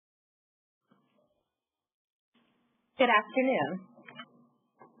Good afternoon.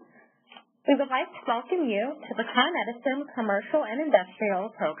 We would like to welcome you to the Edison Commercial and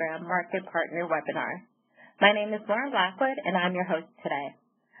Industrial Program Market Partner webinar. My name is Lauren Blackwood, and I'm your host today.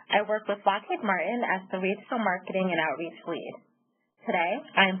 I work with Lockheed Martin as the Regional Marketing and Outreach Lead. Today,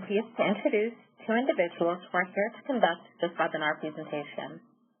 I am pleased to introduce two individuals who are here to conduct this webinar presentation.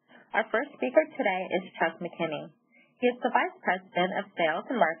 Our first speaker today is Chuck McKinney. He is the Vice President of Sales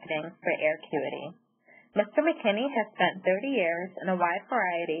and Marketing for Aircuity. Mr. McKinney has spent 30 years in a wide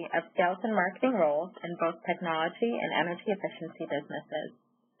variety of sales and marketing roles in both technology and energy efficiency businesses.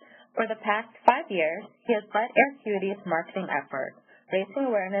 For the past 5 years, he has led Aircuity's marketing effort,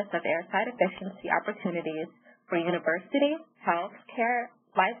 raising awareness of airside efficiency opportunities for university, healthcare,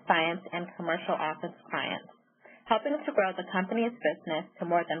 life science, and commercial office clients, helping to grow the company's business to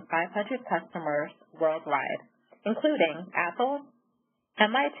more than 500 customers worldwide, including Apple,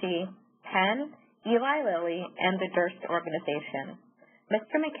 MIT, Penn, Eli Lilly, and the Durst Organization.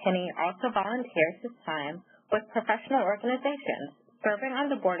 Mr. McKinney also volunteers his time with professional organizations, serving on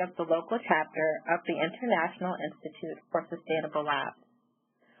the board of the local chapter of the International Institute for Sustainable Labs.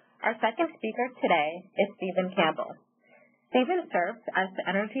 Our second speaker today is Stephen Campbell. Stephen serves as the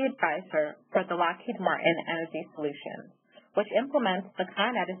Energy Advisor for the Lockheed Martin Energy Solutions, which implements the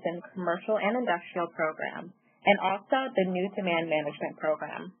Con Edison Commercial and Industrial Program, and also the New Demand Management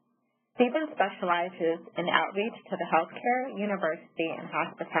Program. Stephen specializes in outreach to the healthcare, university, and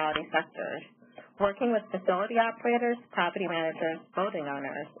hospitality sectors, working with facility operators, property managers, building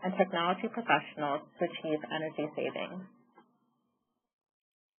owners, and technology professionals to achieve energy savings.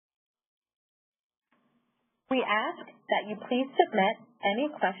 We ask that you please submit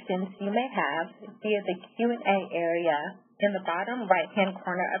any questions you may have via the Q&A area in the bottom right-hand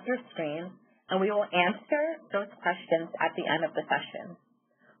corner of your screen, and we will answer those questions at the end of the session.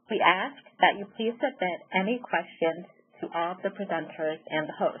 We ask that you please submit any questions to all of the presenters and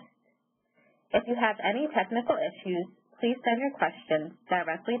the host. If you have any technical issues, please send your questions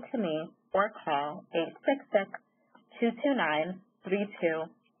directly to me or call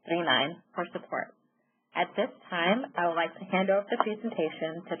 866-229-3239 for support. At this time, I would like to hand over the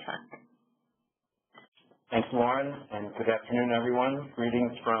presentation to Chuck. Thanks, Lauren, and good afternoon, everyone.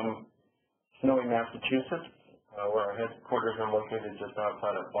 Greetings from snowy Massachusetts, where our headquarters are located just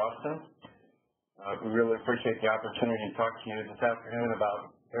outside of Boston. We really appreciate the opportunity to talk to you this afternoon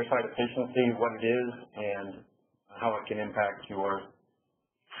about airside efficiency, what it is, and how it can impact your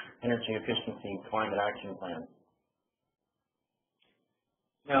energy efficiency and climate action plan.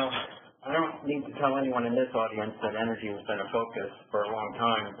 Now, I don't need to tell anyone in this audience that energy has been a focus for a long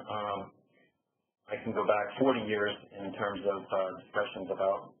time. I can go back 40 years in terms of discussions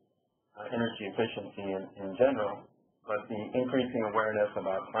about energy efficiency in general, but the increasing awareness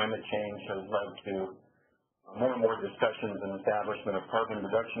about climate change has led to more and more discussions and establishment of carbon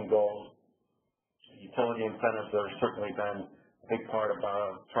reduction goals. Utility incentives have certainly been a big part of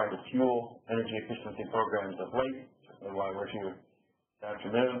trying to fuel energy efficiency programs of late, certainly why we're here this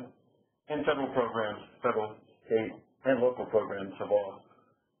afternoon. And federal programs, federal, state, and local programs have all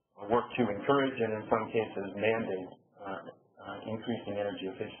worked to encourage and in some cases mandate increasing energy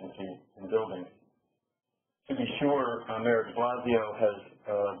efficiency in buildings. To be sure, Mayor de Blasio has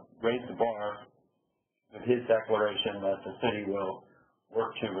raised the bar with his declaration that the city will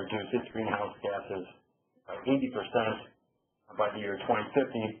work to reduce its greenhouse gases by 80% by the year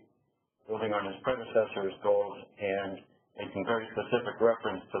 2050, building on his predecessor's goals and making very specific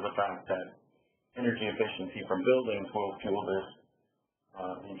reference to the fact that energy efficiency from buildings will fuel this,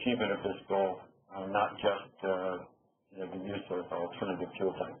 the achievement of this goal, not just the use of alternative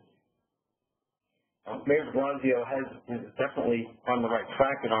fuel types. Mayor de Blasio is definitely on the right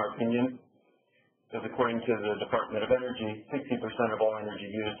track, in our opinion, because according to the Department of Energy, 60% of all energy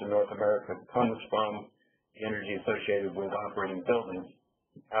used in North America comes from the energy associated with operating buildings,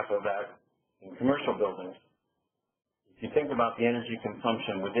 half of that in commercial buildings. If you think about the energy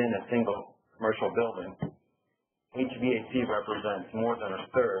consumption within a single commercial building, HVAC represents more than a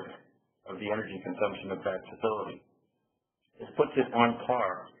third of the energy consumption of that facility. This puts it on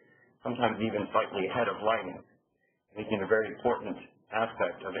par, sometimes even slightly ahead of lighting, making a very important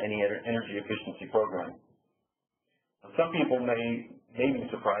aspect of any energy efficiency program. Now, some people may be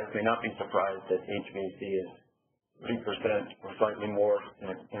surprised, may not be surprised that HVAC is 30% or slightly more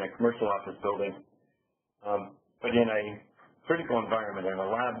in a commercial office building, but in a critical environment, in a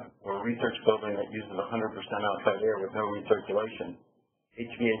lab or a research building that uses 100% outside air with no recirculation,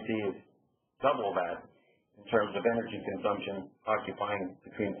 HVAC is double that in terms of energy consumption, occupying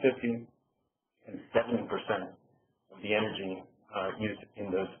between 50 and 70% of the energy used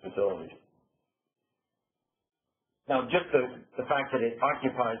in those facilities. Now, just the fact that it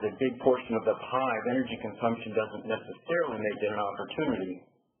occupies a big portion of the pie of energy consumption doesn't necessarily make it an opportunity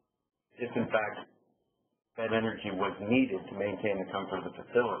if, in fact, that energy was needed to maintain the comfort of the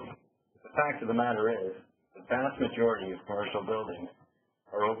facility. The fact of the matter is, the vast majority of commercial buildings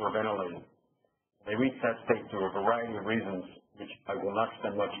are overventilated. They reach that state through a variety of reasons, which I will not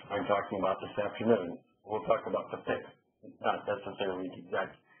spend much time talking about this afternoon. We'll talk about the fix, not necessarily the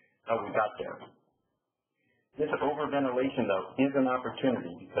exact how we got there. This overventilation, though, is an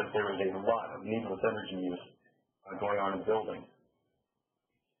opportunity because there is a lot of needless energy use going on in buildings.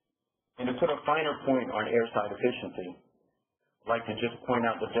 And to put a finer point on airside efficiency, I'd like to just point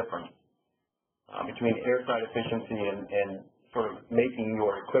out the difference between airside efficiency and sort of making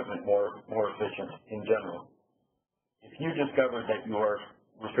your equipment more efficient in general. If you discovered that your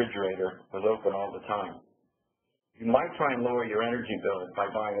refrigerator was open all the time, you might try and lower your energy bill by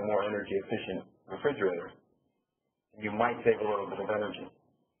buying a more energy efficient refrigerator. You might save a little bit of energy.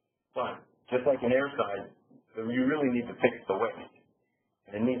 But just like in airside, you really need to fix the waste.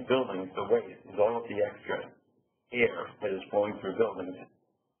 And in these buildings, the waste is all of the extra air that is flowing through buildings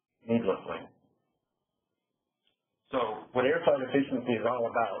needlessly. So what airside efficiency is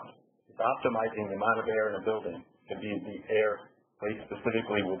all about is optimizing the amount of air in a building. It could be the air placed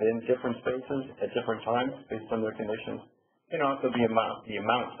specifically within different spaces at different times based on their conditions. It can also be the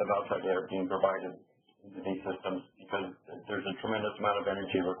amount of outside air being provided into these systems because there's a tremendous amount of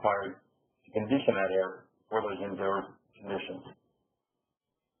energy required to condition that air for those indoor conditions.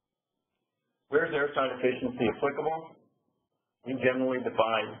 Where is airside efficiency applicable? We generally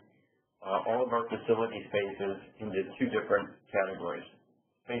divide all of our facility spaces into two different categories.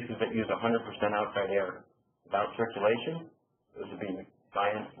 Spaces that use 100% outside air without circulation, those would be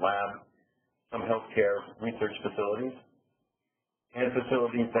science, lab, some healthcare research facilities, and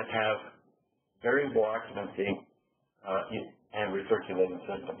facilities that have variable occupancy and recirculating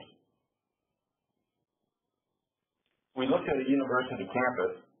systems. We looked at a university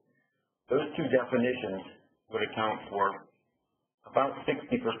campus. Those two definitions would account for about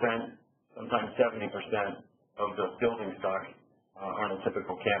 60%, sometimes 70% of the building stock on a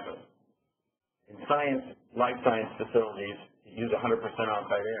typical campus. In science, life science facilities use 100%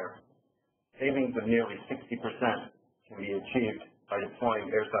 outside air. Savings of nearly 60% can be achieved by deploying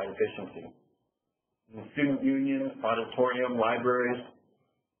airside efficiency. In the student union, auditorium, libraries,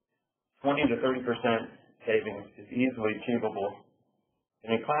 20 to 30% savings is easily achievable.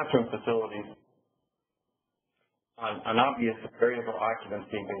 And in classroom facilities, on an obvious variable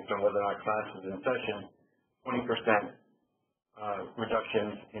occupancy based on whether or not class is in session, 20%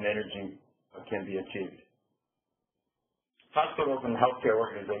 reductions in energy can be achieved. Hospitals and healthcare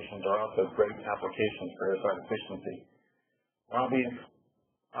organizations are also great applications for airside efficiency. Lobbies,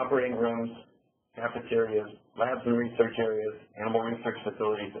 operating rooms, cafeterias, labs and research areas, animal research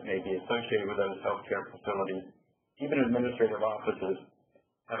facilities that may be associated with those healthcare facilities, even administrative offices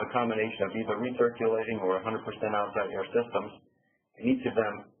have a combination of either recirculating or 100% outside air systems, and each of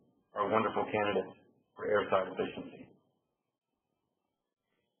them are wonderful candidates for airside efficiency.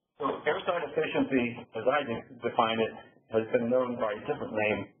 So airside efficiency, as I define it, has been known by a different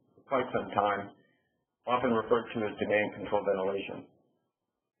name for quite some time, often referred to as demand control ventilation.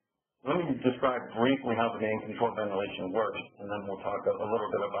 Let me describe briefly how demand control ventilation works, and then we'll talk a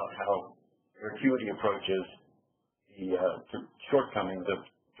little bit about how Aircuity approaches the shortcomings of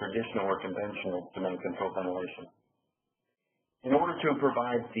traditional or conventional demand control ventilation. In order to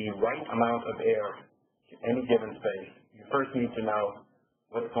provide the right amount of air to any given space, you first need to know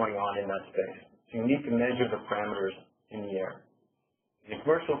what's going on in that space. So you need to measure the parameters in the air. In a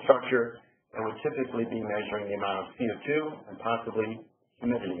commercial structure, that would typically be measuring the amount of CO2 and possibly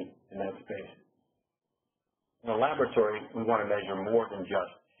humidity in that space. In a laboratory, we want to measure more than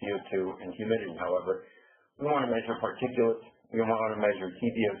just CO2 and humidity, however. We want to measure particulates. We want to measure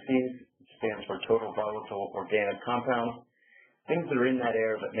TVOCs, which stands for total volatile organic compounds, things that are in that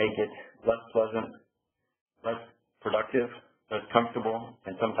air that make it less pleasant, less productive, less comfortable,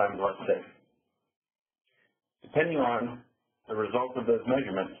 and sometimes less safe. Depending on the results of those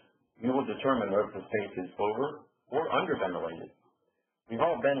measurements, we will determine whether the space is over or underventilated. We've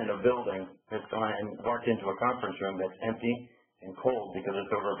all been in a building that's gone and walked into a conference room that's empty and cold because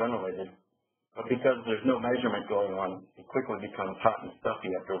it's overventilated, but because there's no measurement going on, it quickly becomes hot and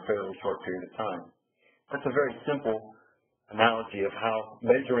stuffy after a fairly short period of time. That's a very simple analogy of how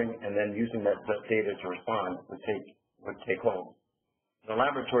measuring and then using that data to respond would take hold. In the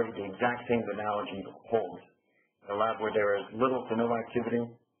laboratory, the exact same analogy holds. In a lab where there is little to no activity,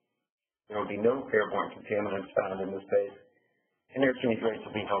 there will be no airborne contaminants found in the space, and air change rates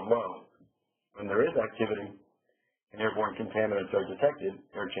will be held low. When there is activity, and airborne contaminants are detected,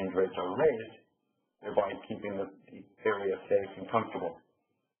 air change rates are raised, thereby keeping the area safe and comfortable.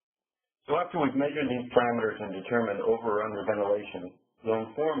 So after we've measured these parameters and determined over or under ventilation, we'll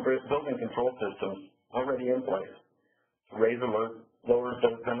inform building control systems already in place to raise or lower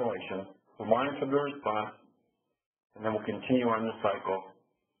those ventilation, we'll monitor the response, and then we'll continue on the cycle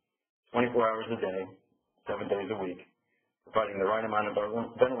 24 hours a day, 7 days a week, providing the right amount of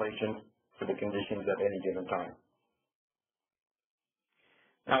ventilation for the conditions at any given time.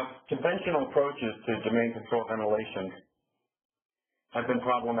 Now, conventional approaches to domain control ventilation have been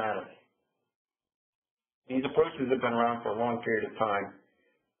problematic. These approaches have been around for a long period of time,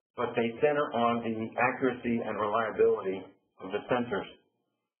 but they center on the accuracy and reliability of the sensors.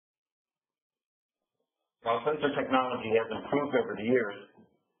 While sensor technology has improved over the years,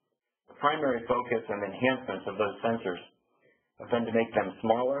 the primary focus and enhancements of those sensors have been to make them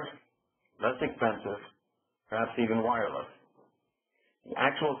smaller, less expensive, perhaps even wireless. The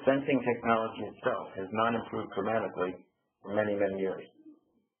actual sensing technology itself has not improved dramatically for many, many years.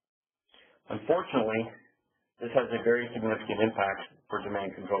 Unfortunately, this has a very significant impact for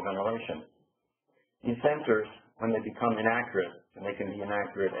domain control ventilation. These sensors, when they become inaccurate, and they can be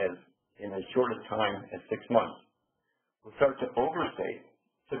inaccurate as in as short a time as 6 months, will start to overstate,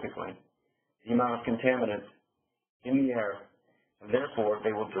 typically, the amount of contaminants in the air, and therefore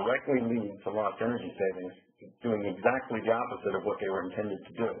they will directly lead to lost energy savings, doing exactly the opposite of what they were intended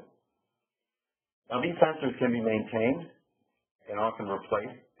to do. Now, these sensors can be maintained and often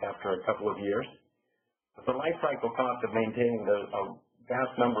replaced after a couple of years, but the life cycle cost of maintaining a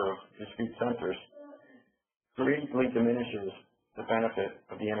vast number of discrete sensors greatly diminishes the benefit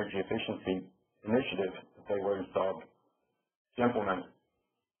of the energy efficiency initiative that they were installed to implement.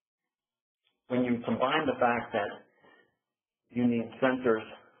 When you combine the fact that you need sensors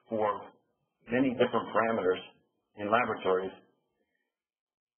for many different parameters in laboratories,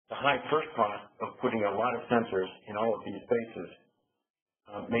 the high first cost of putting a lot of sensors in all of these spaces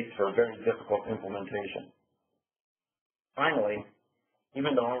makes for a very difficult implementation. Finally,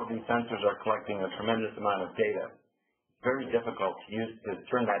 even though all of these sensors are collecting a tremendous amount of data, it's very difficult to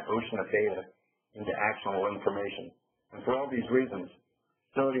turn that ocean of data into actionable information. And for all these reasons,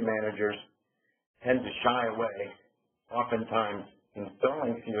 facility managers tend to shy away, oftentimes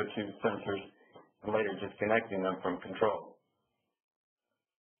installing CO2 sensors and later disconnecting them from control.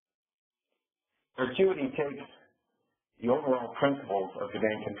 Aircuity takes the overall principles of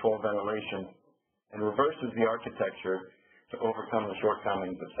domain control ventilation and reverses the architecture to overcome the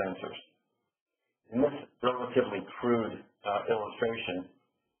shortcomings of sensors. In this relatively crude illustration,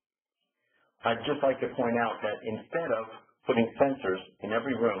 I'd just like to point out that instead of putting sensors in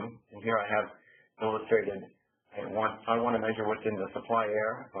every room, and here I have illustrated, I want to measure what's in the supply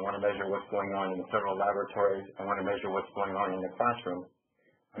air, I want to measure what's going on in several laboratories, I want to measure what's going on in the classroom.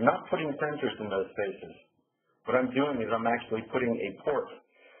 I'm not putting sensors in those spaces. What I'm doing is I'm actually putting a port,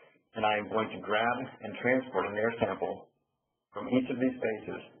 and I'm going to grab and transport an air sample from each of these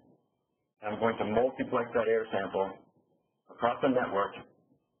spaces. I'm going to multiplex that air sample across the network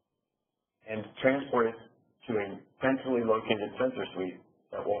and transport it to a centrally located sensor suite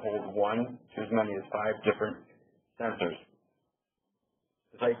that will hold 1 to as many as 5 different sensors.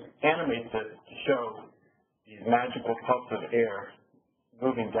 As I animate this to show these magical puffs of air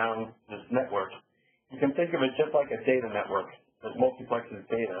moving down this network, you can think of it just like a data network that multiplexes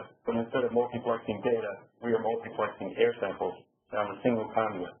data, but instead of multiplexing data, we are multiplexing air samples down a single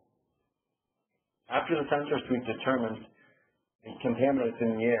conduit. After the sensor suite determines the contaminants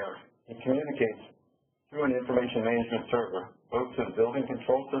in the air, it communicates through an information management server, both to the building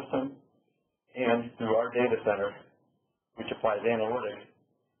control system and through our data center, which applies analytics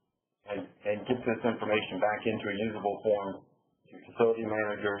and gets this information back into a usable form to facility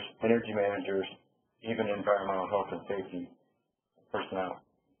managers, energy managers, even environmental health and safety personnel.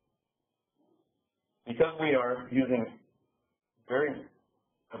 Because we are using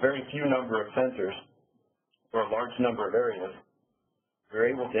a very few number of sensors for a large number of areas, we're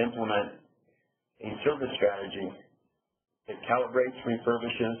able to implement a service strategy that calibrates,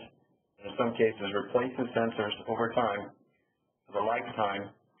 refurbishes, and in some cases replaces sensors over time for the lifetime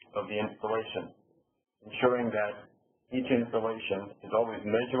of the installation, ensuring that each installation is always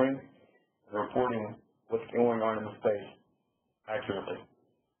measuring and reporting what's going on in the space accurately.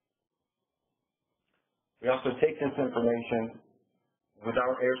 We also take this information with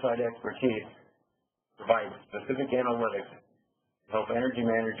our airside expertise, provide specific analytics to help energy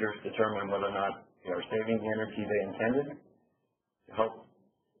managers determine whether or not they are saving the energy they intended, to help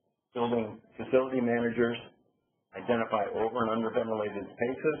building facility managers identify over and under ventilated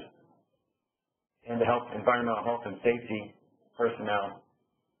spaces, and to help environmental health and safety personnel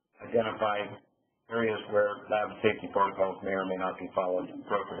identify areas where lab safety protocols may or may not be followed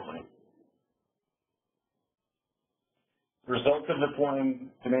appropriately. The results of deploying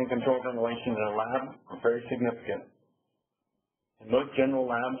demand control ventilation in a lab are very significant. In most general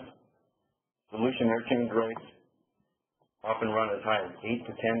labs, solution air change rates often run as high as 8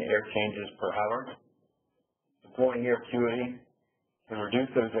 to 10 air changes per hour. Deploying Aircuity can reduce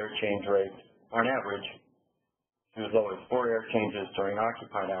those air change rates, on average, to as low as 4 air changes during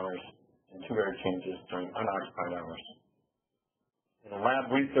occupied hours and 2 air changes during unoccupied hours. In a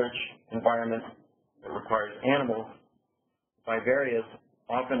lab research environment that requires animals, vivariums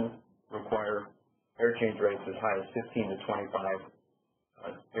often require air change rates as high as 15 to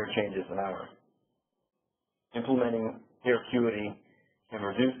 25 air changes an hour. Implementing Aircuity can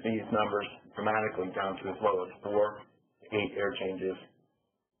reduce these numbers dramatically down to as low as 4 to 8 air changes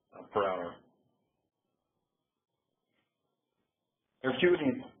per hour.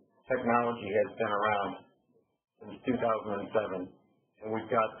 Aircuity's technology has been around since 2007, and we've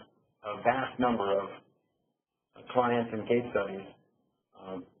got a vast number of clients and case studies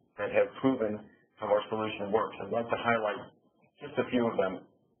that have proven how our solution works. I'd like to highlight just a few of them.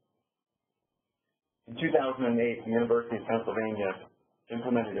 In 2008, the University of Pennsylvania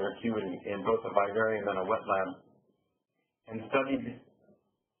implemented Aircuity in both a vivarium and a wet lab and studied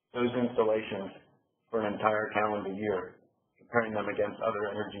those installations for an entire calendar year, comparing them against other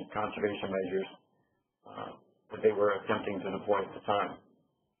energy conservation measures that they were attempting to deploy at the time.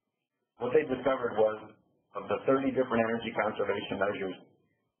 What they discovered was, of the 30 different energy conservation measures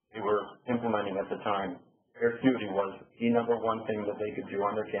they were implementing at the time, Aircuity was the number one thing that they could do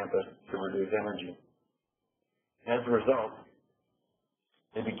on their campus to reduce energy. As a result,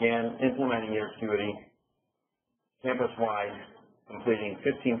 they began implementing Aircuity campus-wide, completing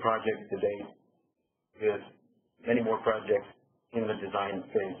 15 projects to date, with many more projects in the design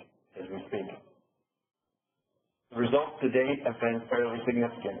phase as we speak. The results to date have been fairly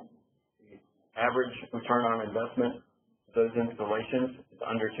significant. The average return on investment of those installations is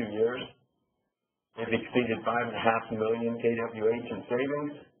under 2 years. They've exceeded 5.5 million kWh in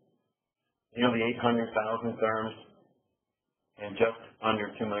savings, nearly 800,000 therms, and just under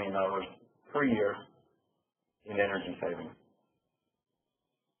 $2 million per year in energy savings.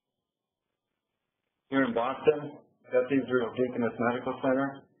 Here in Boston, Beth Israel Deaconess Medical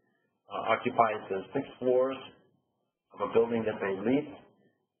Center occupies the 6th floors of a building that they lease,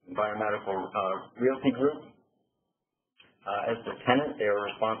 Environmental Realty Group. As the tenant, they are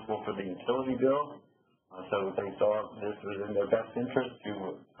responsible for the utility bill, so they saw this was in their best interest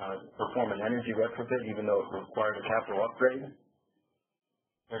to perform an energy retrofit, even though it required a capital upgrade.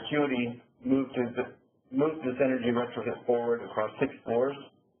 Aircuity moved this energy retrofit forward across 6 floors,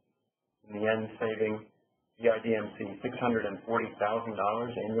 in the end saving the IDMC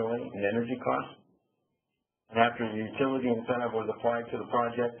 $640,000 annually in energy costs. And after the utility incentive was applied to the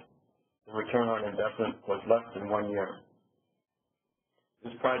project, the return on investment was less than 1 year.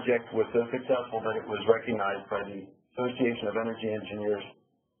 This project was so successful that it was recognized by the Association of Energy Engineers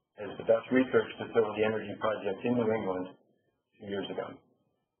as the best research facility energy project in New England 2 years ago.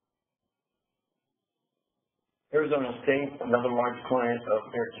 Arizona State, another large client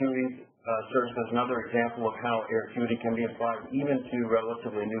of Aircuity, serves as another example of how Aircuity can be applied even to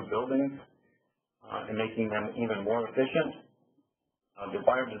relatively new buildings and making them even more efficient. The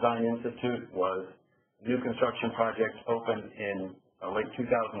Biodesign Institute was a new construction project opened in late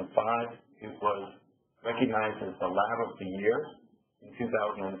 2005. It was recognized as the Lab of the Year in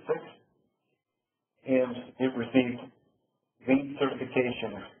 2006, and it received LEED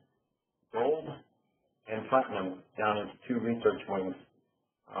certification, gold and platinum, down its 2 research wings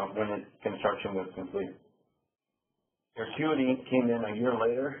when its construction was complete. Aircuity came in a year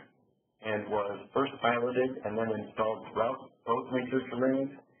later and was first piloted and then installed throughout both research wings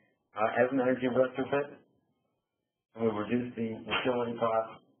as an energy retrofit, and we reduced the utility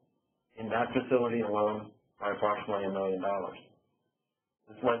costs in that facility alone by approximately $1 million.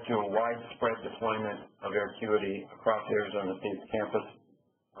 This led to a widespread deployment of Aircuity across Arizona State's campus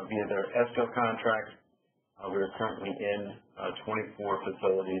via their ESCO contract. We are currently in 24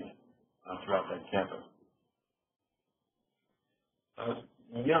 facilities throughout that campus.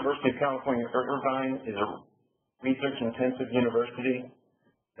 The University of California, Irvine is a research-intensive university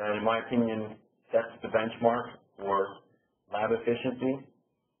that, in my opinion, sets the benchmark for lab efficiency.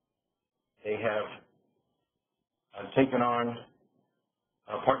 They have taken on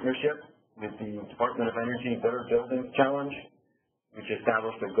a partnership with the Department of Energy Better Buildings Challenge, which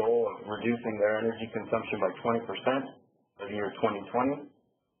established a goal of reducing their energy consumption by 20% by the year 2020.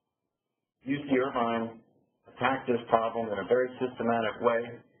 UC Irvine attacked this problem in a very systematic way,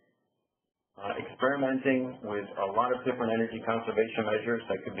 experimenting with a lot of different energy conservation measures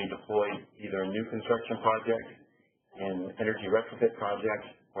that could be deployed either in new construction projects, in energy retrofit projects,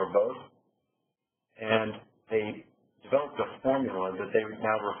 or both. And they developed a formula that they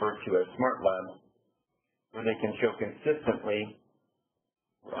now refer to as Smart Lab, where they can show consistently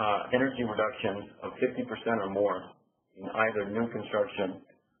energy reductions of 50% or more in either new construction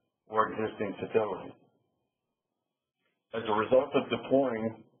or existing facilities. As a result of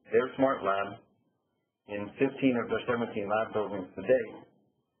deploying their Smart Lab in 15 of their 17 lab buildings to date,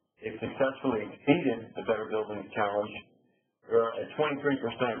 they've successfully exceeded the Better Buildings Challenge. They're at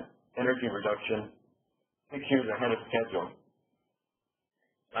 23% energy reduction, 6 years ahead of schedule.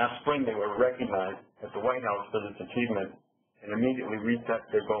 Last spring, they were recognized at the White House for this achievement and immediately reset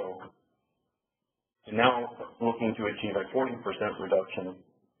their goal. And now looking to achieve a 40% reduction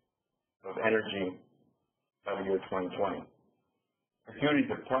of energy by the year 2020. Aircuity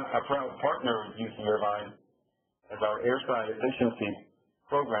is a proud partner with UC Irvine as our airside efficiency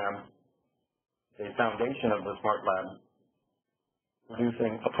program, the foundation of the Smart Lab,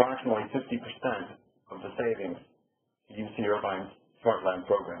 producing approximately 50% of the savings to UC Irvine's Smart Lab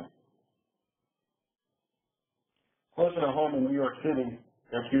program. Closer to home in New York City,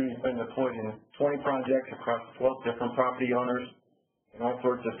 Aircuity has been deployed in 20 projects across 12 different property owners in all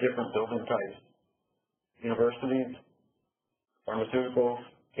sorts of different building types: universities, pharmaceuticals,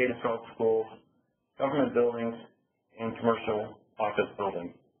 K-12 schools, government buildings, and commercial office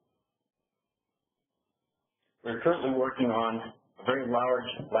buildings. We're currently working on a very large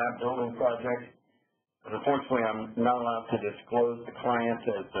lab building project, but unfortunately I'm not allowed to disclose the client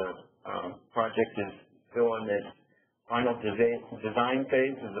as the project is still in its final design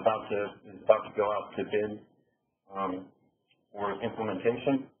phase, is about to go out to bid for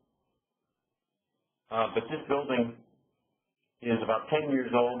implementation. But this building is about 10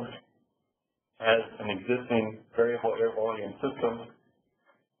 years old, has an existing variable air volume system,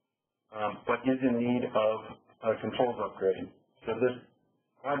 but is in need of a controls upgrade. So this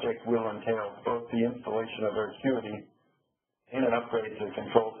project will entail both the installation of Aircuity and an upgrade to the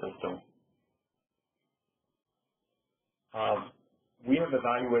control system. We have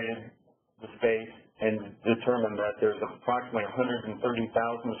evaluated the space and determined that there's approximately 130,000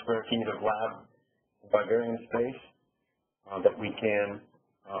 square feet of lab vivarium space that we can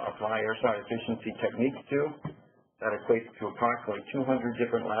apply airside efficiency techniques to. That equates to approximately 200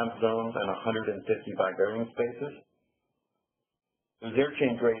 different lab zones and 150 vivarium spaces. Those air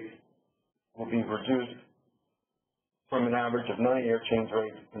change rates will be reduced from an average of 9 air change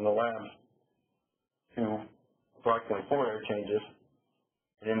rates in the labs to approximately 4 air changes.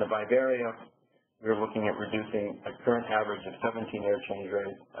 And in the vivaria, we're looking at reducing a current average of 17 air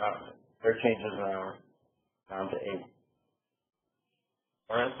changes an hour down to 8.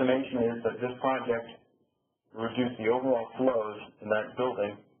 Our estimation is that this project will reduce the overall flows in that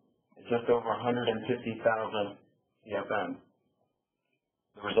building to just over 150,000 CFM.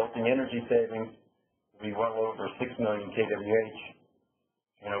 The resulting energy savings will be well over 6 million kWh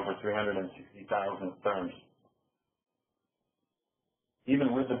and over 360,000 therms.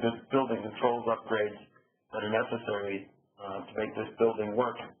 Even with the building controls upgrades that are necessary to make this building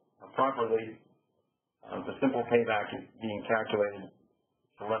work properly, the simple payback is being calculated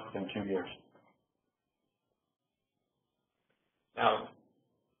to less than 2 years. Now,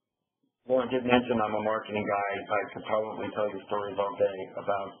 Lauren did mention I'm a marketing guy. I could probably tell you stories all day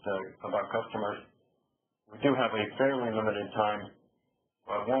about customers. We do have a fairly limited time.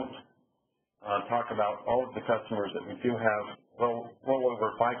 I won't talk about all of the customers that we do have. Well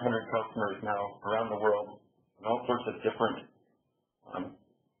over 500 customers now around the world in all sorts of different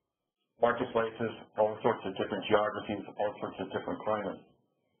marketplaces, all sorts of different geographies, all sorts of different climates.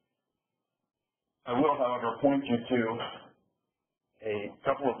 I will, however, point you to a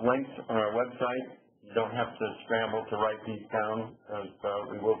couple of links on our website. You don't have to scramble to write these down, as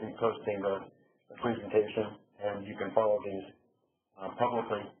we will be posting the presentation, and you can follow these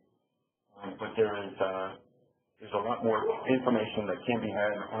publicly. But there's a lot more information that can be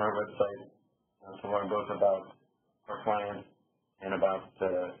had on our website to learn both about our clients and about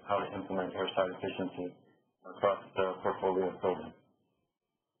how to implement airside efficiency across the portfolio of buildings.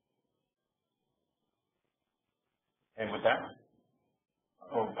 And with that,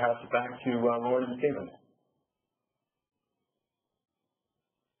 I'll pass it back to Lauren and Stephen.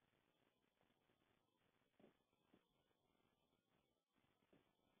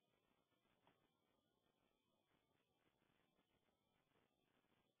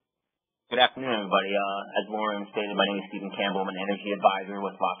 Good afternoon, everybody. As Lauren stated, my name is Stephen Campbell. I'm an energy advisor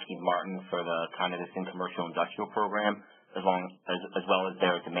with Lockheed Martin for the Con Edison Commercial Industrial Program, as well as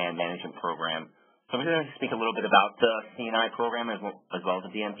their demand management program. So I'm going to speak a little bit about the C&I program as well as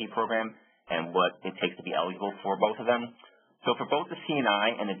the DMP program and what it takes to be eligible for both of them. So for both the C&I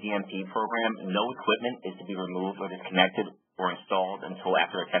and the DMP program, no equipment is to be removed or disconnected or installed until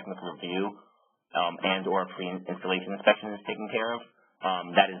after a technical review and or a pre-installation inspection is taken care of.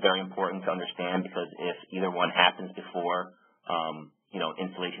 That is very important to understand because if either one happens before,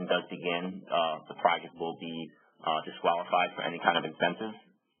 installation does begin, the project will be disqualified for any kind of incentives.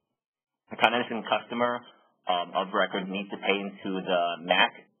 The Con Edison customer of record needs to pay into the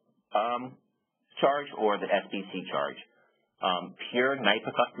MAC charge or the SBC charge. Pure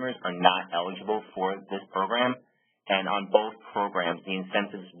NYPA customers are not eligible for this program, and on both programs, the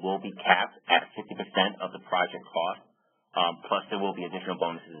incentives will be capped at 50% of the project cost. Plus, there will be additional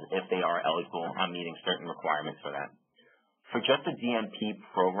bonuses if they are eligible on meeting certain requirements for that. For just the DMP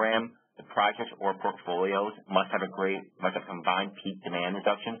program, the projects or portfolios must have combined peak demand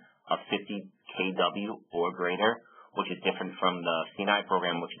reduction of 50 kW or greater, which is different from the C&I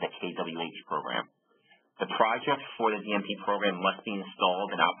program, which is a kWh program. The projects for the DMP program must be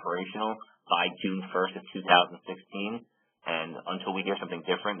installed and operational by June 1st of 2016, and until we hear something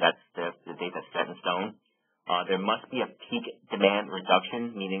different, that's the date that's set in stone. There must be a peak demand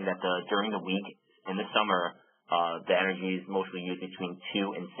reduction, meaning that during the week in the summer, the energy is mostly used between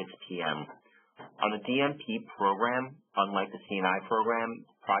 2 and 6 p.m. On the DMP program, unlike the C&I program,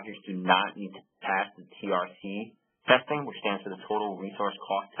 projects do not need to pass the TRC testing, which stands for the Total Resource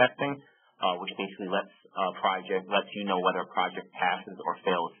Cost Testing, which basically lets you know whether a project passes or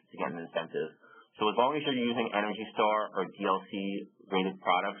fails to get an incentive. So as long as you're using Energy Star or DLC-rated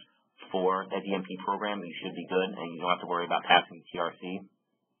products, for the DMP program, you should be good, and you don't have to worry about passing the TRC.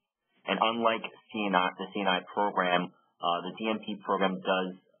 And unlike the C&I program, the DMP program does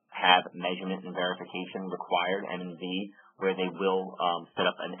have measurement and verification required, M&V, where they will set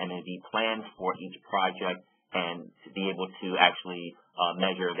up an M&V plan for each project and to be able to actually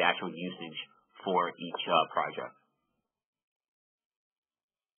measure the actual usage for each project.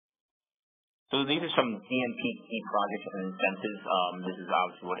 So these are some DMP key projects and incentives. This is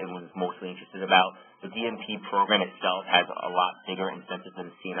obviously what everyone's mostly interested about. The DMP program itself has a lot bigger incentives than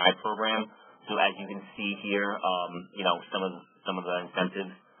the C&I program. So as you can see here, some of the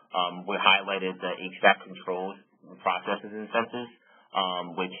incentives. We highlighted the HVAC controls processes incentives,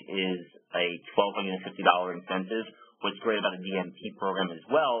 which is a $1,250 incentive. What's great about the DMP program as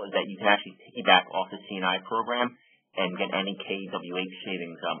well is that you can actually piggyback off the C&I program and get any kWh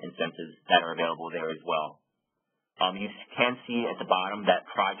savings incentives that are available there as well. You can see at the bottom that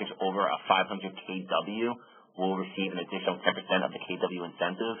projects over a 500 kW will receive an additional 10% of the kW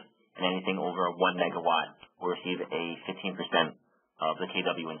incentive, and anything over 1 megawatt will receive a 15% of the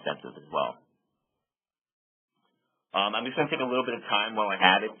kW incentive as well. I'm just going to take a little bit of time while I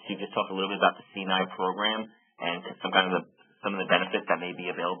have it to just talk a little bit about the C&I program and some of the benefits that may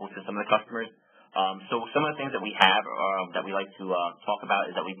be available to some of the customers. So some of the things that we have that we like to talk about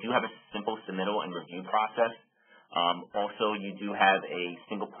is that we do have a simple submittal and review process. Also, you do have a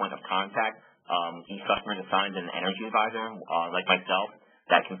single point of contact. Each customer is assigned an energy advisor, like myself,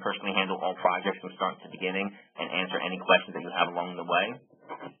 that can personally handle all projects from start to beginning and answer any questions that you have along the way.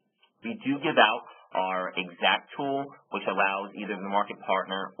 We do give out our exact tool, which allows either the market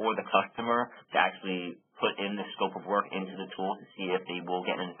partner or the customer to actually put in the scope of work into the tool to see if they will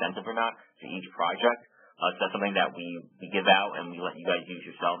get an incentive or not for each project. So that's something that we give out and we let you guys use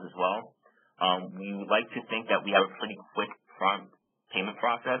yourselves as well. We like to think that we have a pretty quick prompt payment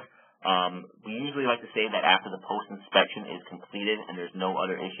process. We usually like to say that after the post-inspection is completed and there's no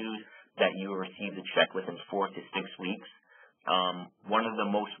other issues, that you will receive the check within 4 to 6 weeks. One of the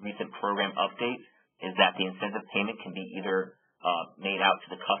most recent program updates is that the incentive payment can be either made out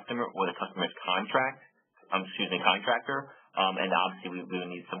to the customer or the customer's contractor. And obviously we would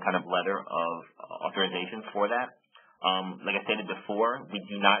need some kind of letter of authorization for that. Like I stated before, we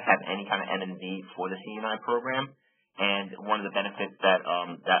do not have any kind of M&V for the C&I program. And one of the benefits that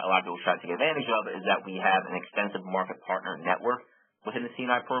a lot of people try to take advantage of is that we have an extensive market partner network within the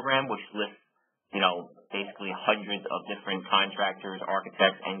C&I program, which lists, basically hundreds of different contractors,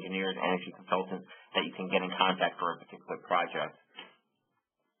 architects, engineers, energy consultants that you can get in contact for a particular project.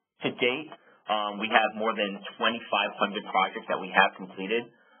 To date, we have more than 2,500 projects that we have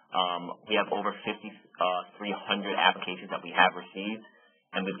completed. We have over 5,300 applications that we have received,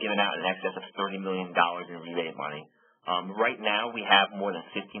 and we've given out in excess of $30 million in rebate money. Right now, we have more than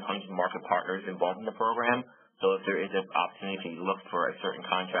 1,500 market partners involved in the program, So if there is an opportunity for you to look for a certain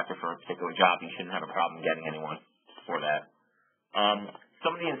contractor for a particular job, you shouldn't have a problem getting anyone for that.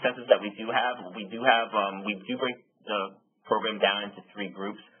 Some of the incentives that we do break the program down into three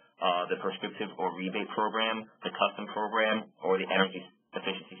groups: the prescriptive or rebate program, the custom program, or the energy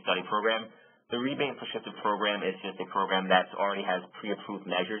efficiency study program. The rebate and prescriptive program is just a program that already has pre-approved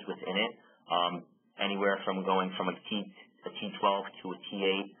measures within it, anywhere from going from a T12 to a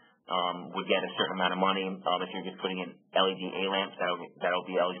T8 would get a certain amount of money. If you're just putting in LED A lamps, that'll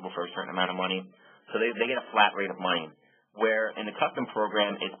be eligible for a certain amount of money. So they get a flat rate of money. Where in the custom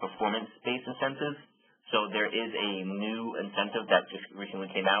program, it's performance-based incentives. So there is a new incentive that just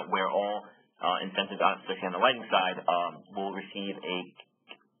recently came out where all incentives, especially on the lighting side, will receive a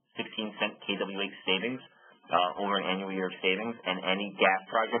 16-cent kWh savings over an annual year of savings, and any gas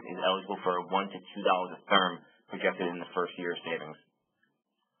project is eligible for $1 to $2 a therm projected in the first year of savings.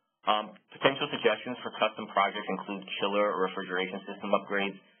 Potential suggestions for custom projects include chiller or refrigeration system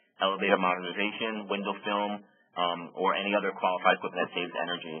upgrades, elevator modernization, window film, or any other qualified equipment that saves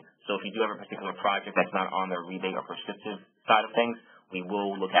energy. So if you do have a particular project that's not on the rebate or prescriptive side of things, we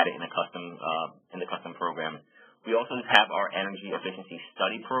will look at it in the custom program. We also have our energy efficiency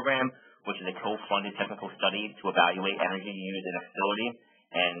study program, which is a co-funded technical study to evaluate energy used in a facility.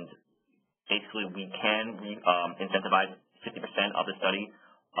 And basically, we can incentivize 50% of the study,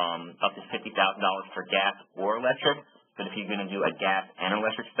 up to $50,000 for gas or electric. But if you're going to do a gas and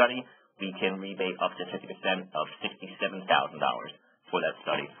electric study, we can rebate up to 50% of $67,000 for that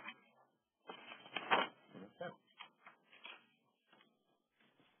study.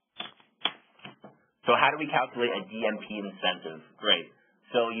 So how do we calculate a DMP incentive? Great.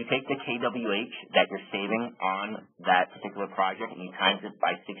 So you take the kWh that you're saving on that particular project and you times it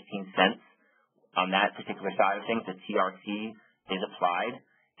by 16 cents. On that particular side of things, the TRC is applied,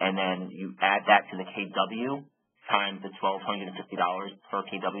 and then you add that to the kW times the $1,250 per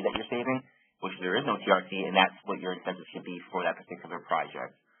kW that you're saving, which there is no TRC, and that's what your incentive should be for that particular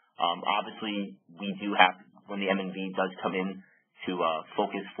project. Obviously, we do have, when the M&V does come in to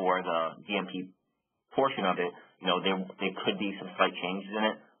focus for the DMP portion of it, there could be some slight changes in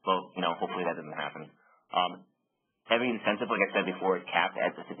it, but, hopefully that doesn't happen. Every incentive, like I said before, is capped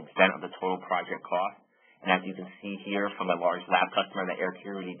at the 50% of the total project cost. And as you can see here from a large lab customer that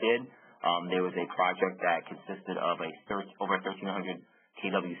Aircuity did, there was a project that consisted of over 1,300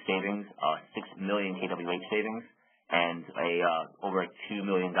 kW savings, 6 million kWh savings, and over a $2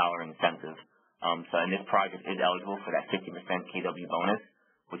 million incentive. And this project is eligible for that 50% kW bonus,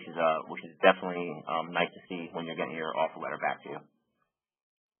 which is definitely nice to see when you're getting your offer letter back to you.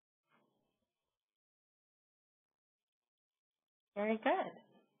 Very good.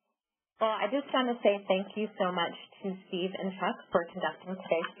 Well, I just want to say thank you so much to Steve and Chuck for conducting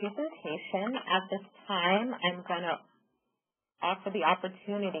today's presentation. At this time, I'm going to offer the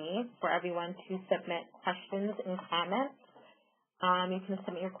opportunity for everyone to submit questions and comments. You can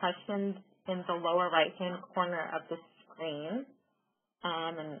submit your questions in the lower right-hand corner of the screen.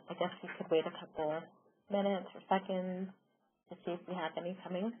 And I guess we could wait a couple minutes or seconds to see if we have any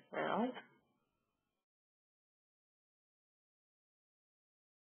coming through.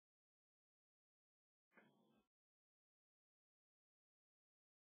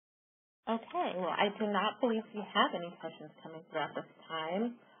 Okay, well, I do not believe we have any questions coming through at this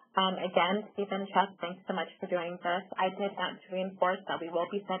time. Again, Steve and Chuck, thanks so much for doing this. I did want to reinforce that we will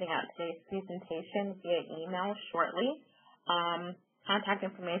be sending out today's presentation via email shortly. Contact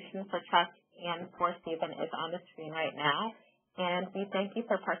information for Chuck and for Stephen is on the screen right now. And we thank you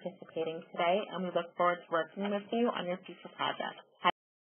for participating today, and we look forward to working with you on your future projects.